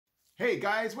Hey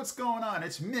guys, what's going on?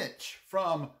 It's Mitch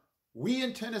from We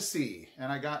in Tennessee,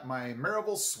 and I got my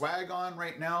Maryville swag on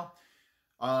right now.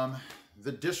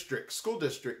 The school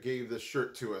district gave this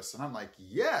shirt to us, and I'm like,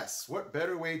 yes, what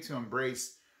better way to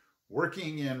embrace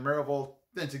working in Maryville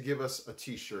than to give us a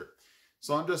t-shirt.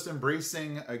 So I'm just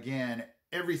embracing, again,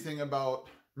 everything about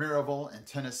Maryville and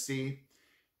Tennessee,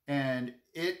 and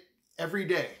every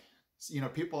day,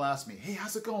 people ask me, hey,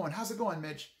 how's it going? How's it going,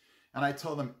 Mitch? And I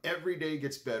tell them every day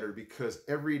gets better because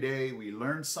every day we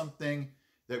learn something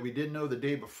that we didn't know the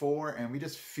day before, and we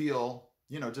just feel,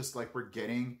 just like we're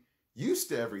getting used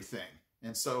to everything.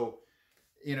 And so,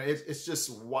 it's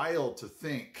just wild to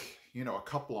think, a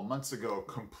couple of months ago,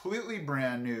 completely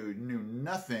brand new, knew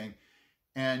nothing.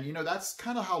 And, that's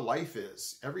kind of how life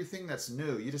is. Everything that's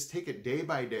new, you just take it day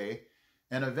by day,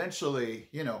 and eventually,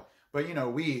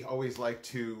 we always like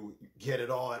to get it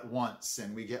all at once,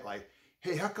 and we get like,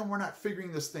 hey, how come we're not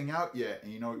figuring this thing out yet?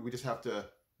 And, we just have to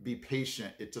be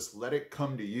patient. Just let it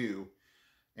come to you.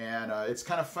 And it's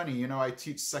kind of funny, I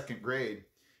teach second grade,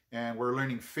 and we're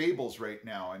learning fables right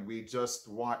now. And we just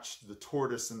watched The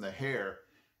Tortoise and the Hare.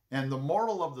 And the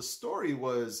moral of the story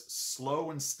was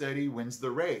slow and steady wins the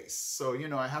race. So,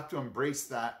 I have to embrace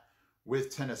that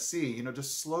with Tennessee,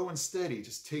 just slow and steady.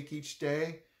 Just take each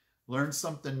day, learn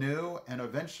something new, and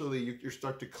eventually you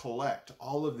start to collect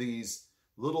all of these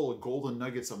little golden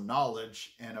nuggets of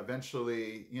knowledge, and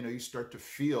eventually, you start to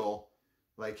feel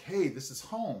like, hey, this is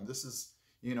home. This is,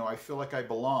 I feel like I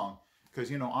belong.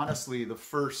 Because, honestly, the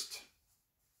first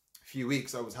few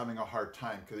weeks I was having a hard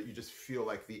time because you just feel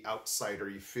like the outsider.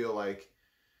 You feel like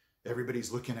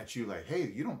everybody's looking at you like,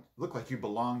 hey, you don't look like you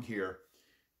belong here.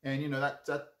 And,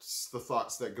 that's the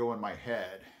thoughts that go in my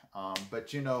head.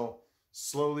 But,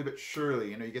 slowly but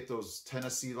surely, you get those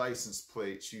Tennessee license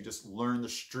plates, you just learn the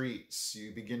streets,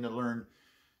 you begin to learn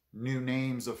new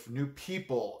names of new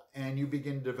people, and you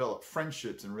begin to develop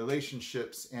friendships and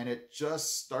relationships, and it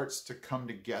just starts to come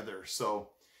together.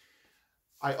 So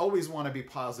I always want to be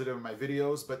positive in my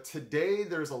videos, but today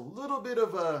there's a little bit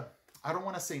of I don't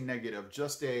want to say negative,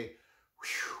 just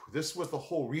this was the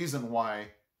whole reason why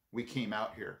we came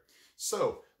out here.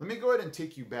 So let me go ahead and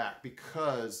take you back,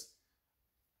 because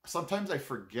sometimes I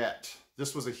forget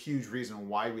this was a huge reason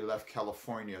why we left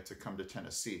California to come to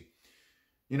Tennessee.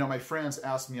 My friends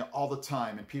ask me all the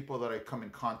time, and people that I come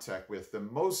in contact with, the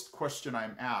most question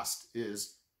I'm asked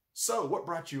is, so what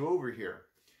brought you over here?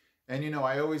 And,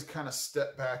 I always kind of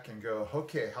step back and go,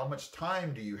 okay, how much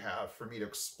time do you have for me to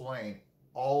explain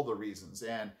all the reasons?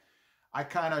 And I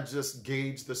kind of just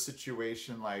gauge the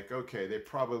situation like, okay, they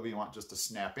probably want just a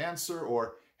snap answer,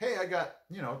 or, hey, I got,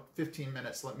 15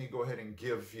 minutes. Let me go ahead and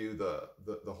give you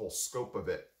the whole scope of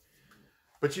it.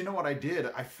 But you know what I did?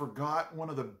 I forgot one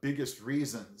of the biggest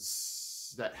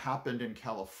reasons that happened in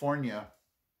California.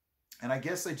 And I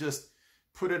guess I just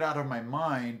put it out of my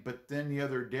mind. But then the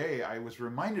other day I was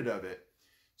reminded of it.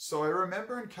 So I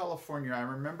remember in California, I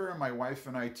remember my wife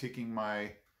and I taking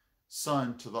my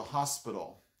son to the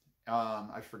hospital.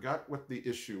 I forgot what the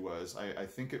issue was. I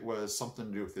think it was something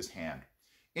to do with his hand.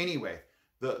 Anyway,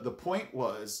 the point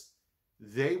was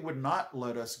they would not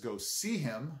let us go see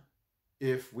him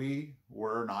if we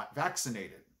were not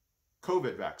vaccinated,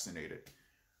 COVID vaccinated.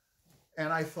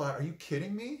 And I thought, are you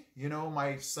kidding me?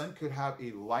 My son could have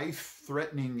a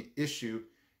life-threatening issue,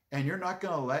 and you're not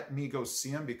going to let me go see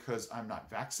him because I'm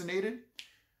not vaccinated?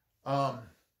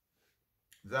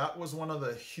 That was one of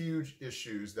the huge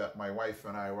issues that my wife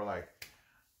and I were like,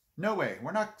 no way,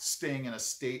 we're not staying in a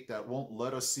state that won't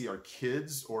let us see our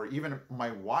kids, or even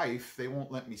my wife, they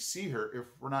won't let me see her if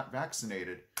we're not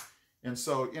vaccinated. And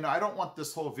so, I don't want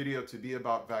this whole video to be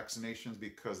about vaccinations,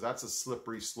 because that's a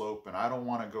slippery slope, and I don't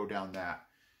want to go down that.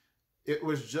 It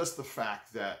was just the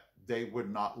fact that they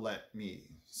would not let me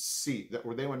see,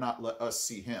 or they would not let us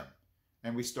see him.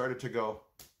 And we started to go,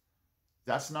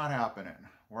 that's not happening.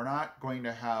 We're not going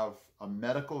to have a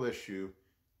medical issue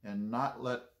and not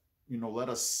let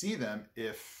us see them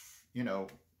if, the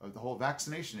whole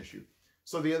vaccination issue.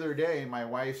 So the other day, my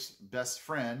wife's best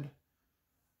friend,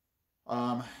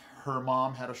 her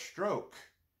mom had a stroke,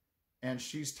 and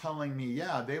she's telling me,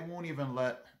 yeah, they won't even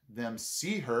let them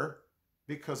see her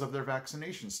because of their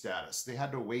vaccination status. They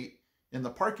had to wait in the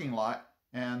parking lot,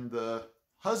 and the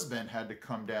husband had to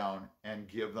come down and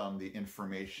give them the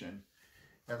information.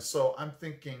 And so I'm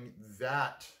thinking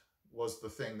that was the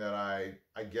thing that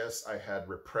I guess I had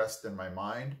repressed in my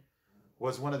mind,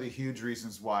 was one of the huge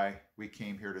reasons why we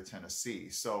came here to Tennessee.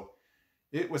 So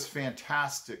it was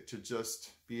fantastic to just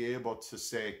be able to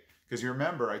say, because you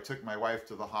remember I took my wife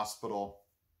to the hospital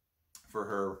for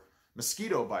her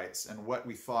mosquito bites and what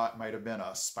we thought might have been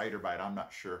a spider bite, I'm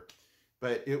not sure.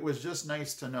 But it was just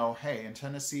nice to know, hey, in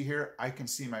Tennessee here, I can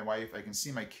see my wife, I can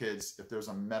see my kids if there's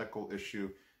a medical issue,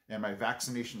 and my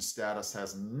vaccination status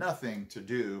has nothing to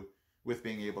do with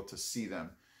being able to see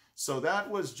them. So that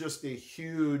was just a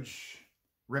huge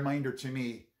reminder to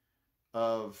me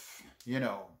of, you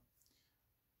know,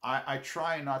 I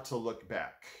try not to look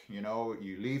back. You know,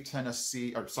 you leave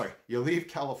Tennessee, or sorry, you leave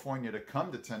California to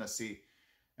come to Tennessee,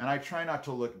 and I try not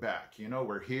to look back. You know,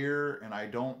 we're here, and I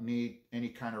don't need any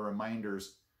kind of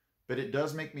reminders, but it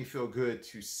does make me feel good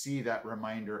to see that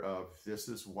reminder of this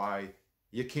is why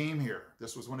you came here.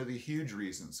 This was one of the huge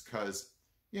reasons, because,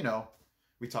 you know,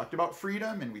 we talked about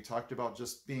freedom, and we talked about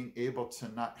just being able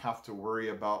to not have to worry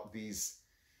about these,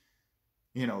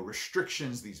 you know,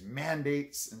 restrictions, these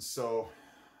mandates. And so,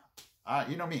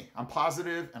 you know me, I'm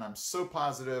positive, and I'm so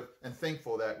positive and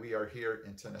thankful that we are here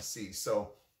in Tennessee.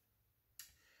 So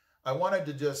I wanted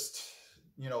to just,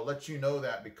 you know, let you know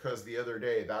that, because the other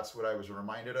day, that's what I was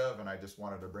reminded of, and I just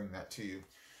wanted to bring that to you.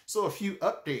 So a few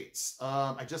updates.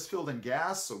 I just filled in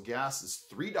gas. So gas is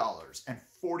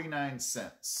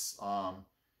 $3.49.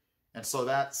 And so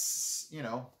that's, you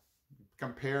know,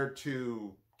 compared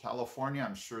to California,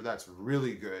 I'm sure that's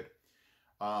really good.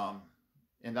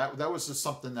 And that was just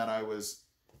something that I was,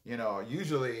 you know,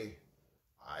 usually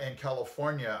in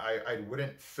California, I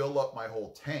wouldn't fill up my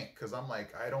whole tank, because I'm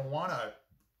like, I don't want to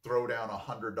throw down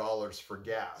 $100 for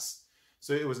gas.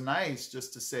 So it was nice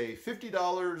just to say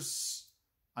 $50.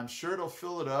 I'm sure it'll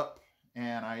fill it up.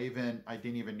 And I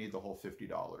didn't even need the whole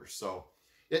 $50. So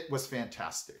it was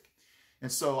fantastic.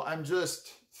 And so I'm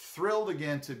just thrilled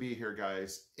again to be here,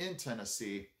 guys, in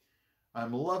Tennessee.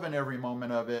 I'm loving every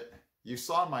moment of it. You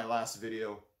saw in my last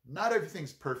video, not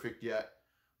everything's perfect yet,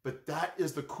 but that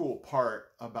is the cool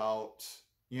part about,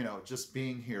 you know, just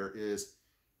being here, is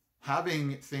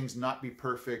having things not be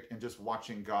perfect and just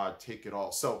watching God take it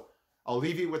all. So I'll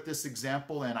leave you with this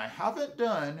example, and I haven't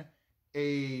done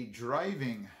a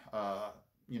driving,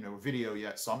 you know, video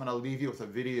yet. So I'm going to leave you with a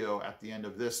video at the end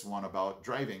of this one about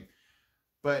driving.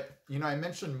 But, you know, I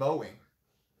mentioned mowing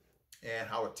and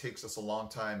how it takes us a long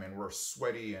time, and we're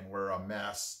sweaty and we're a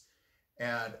mess.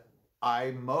 And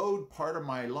I mowed part of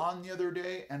my lawn the other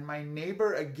day, and my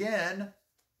neighbor again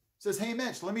says, hey,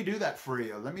 Mitch, let me do that for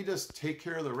you. Let me just take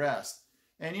care of the rest.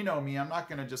 And you know me, I'm not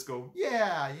going to just go,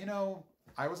 yeah, you know,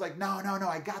 I was like, no,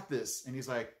 I got this. And he's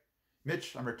like,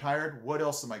 Mitch, I'm retired. What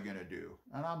else am I going to do?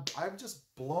 And I'm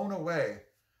just blown away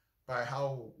by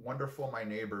how wonderful my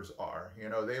neighbors are. You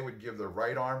know, they would give the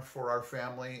right arm for our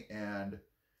family, and,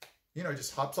 you know,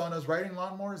 just hops on his riding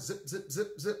lawnmower, zip, zip,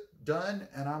 zip, zip, done.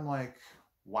 And I'm like,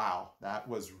 wow, that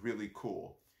was really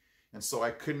cool. And so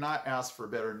I could not ask for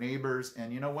better neighbors.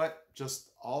 And you know what? Just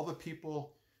all the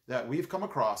people that we've come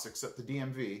across, except the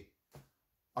DMV,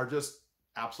 are just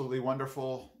absolutely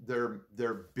wonderful.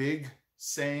 Their big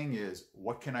saying is,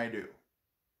 what can I do?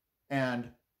 And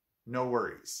no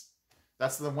worries.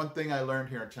 That's the one thing I learned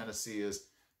here in Tennessee, is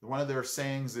one of their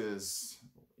sayings is,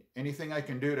 anything I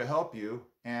can do to help you.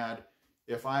 And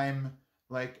if I'm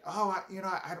like, oh, you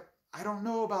know, I don't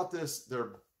know about this,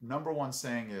 their number one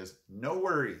saying is, no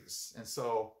worries. And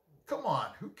so, come on,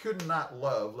 who could not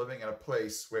love living in a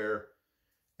place where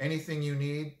anything you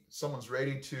need, someone's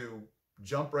ready to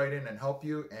jump right in and help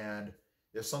you. And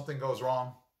if something goes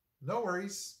wrong, no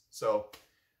worries. So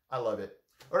I love it.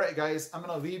 All right, guys, I'm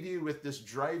going to leave you with this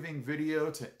driving video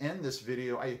to end this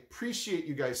video. I appreciate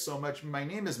you guys so much. My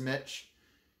name is Mitch.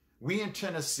 We in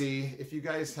Tennessee. If you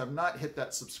guys have not hit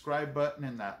that subscribe button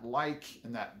and that like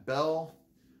and that bell,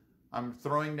 I'm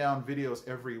throwing down videos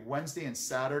every Wednesday and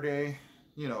Saturday,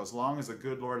 you know, as long as the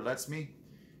good Lord lets me.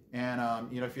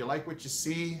 And, you know, if you like what you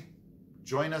see,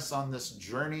 join us on this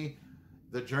journey.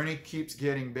 The journey keeps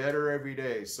getting better every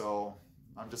day. So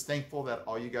I'm just thankful that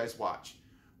all you guys watch.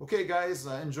 Okay, guys,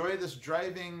 enjoy this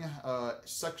driving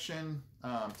section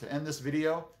to end this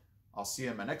video. I'll see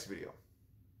you in my next video.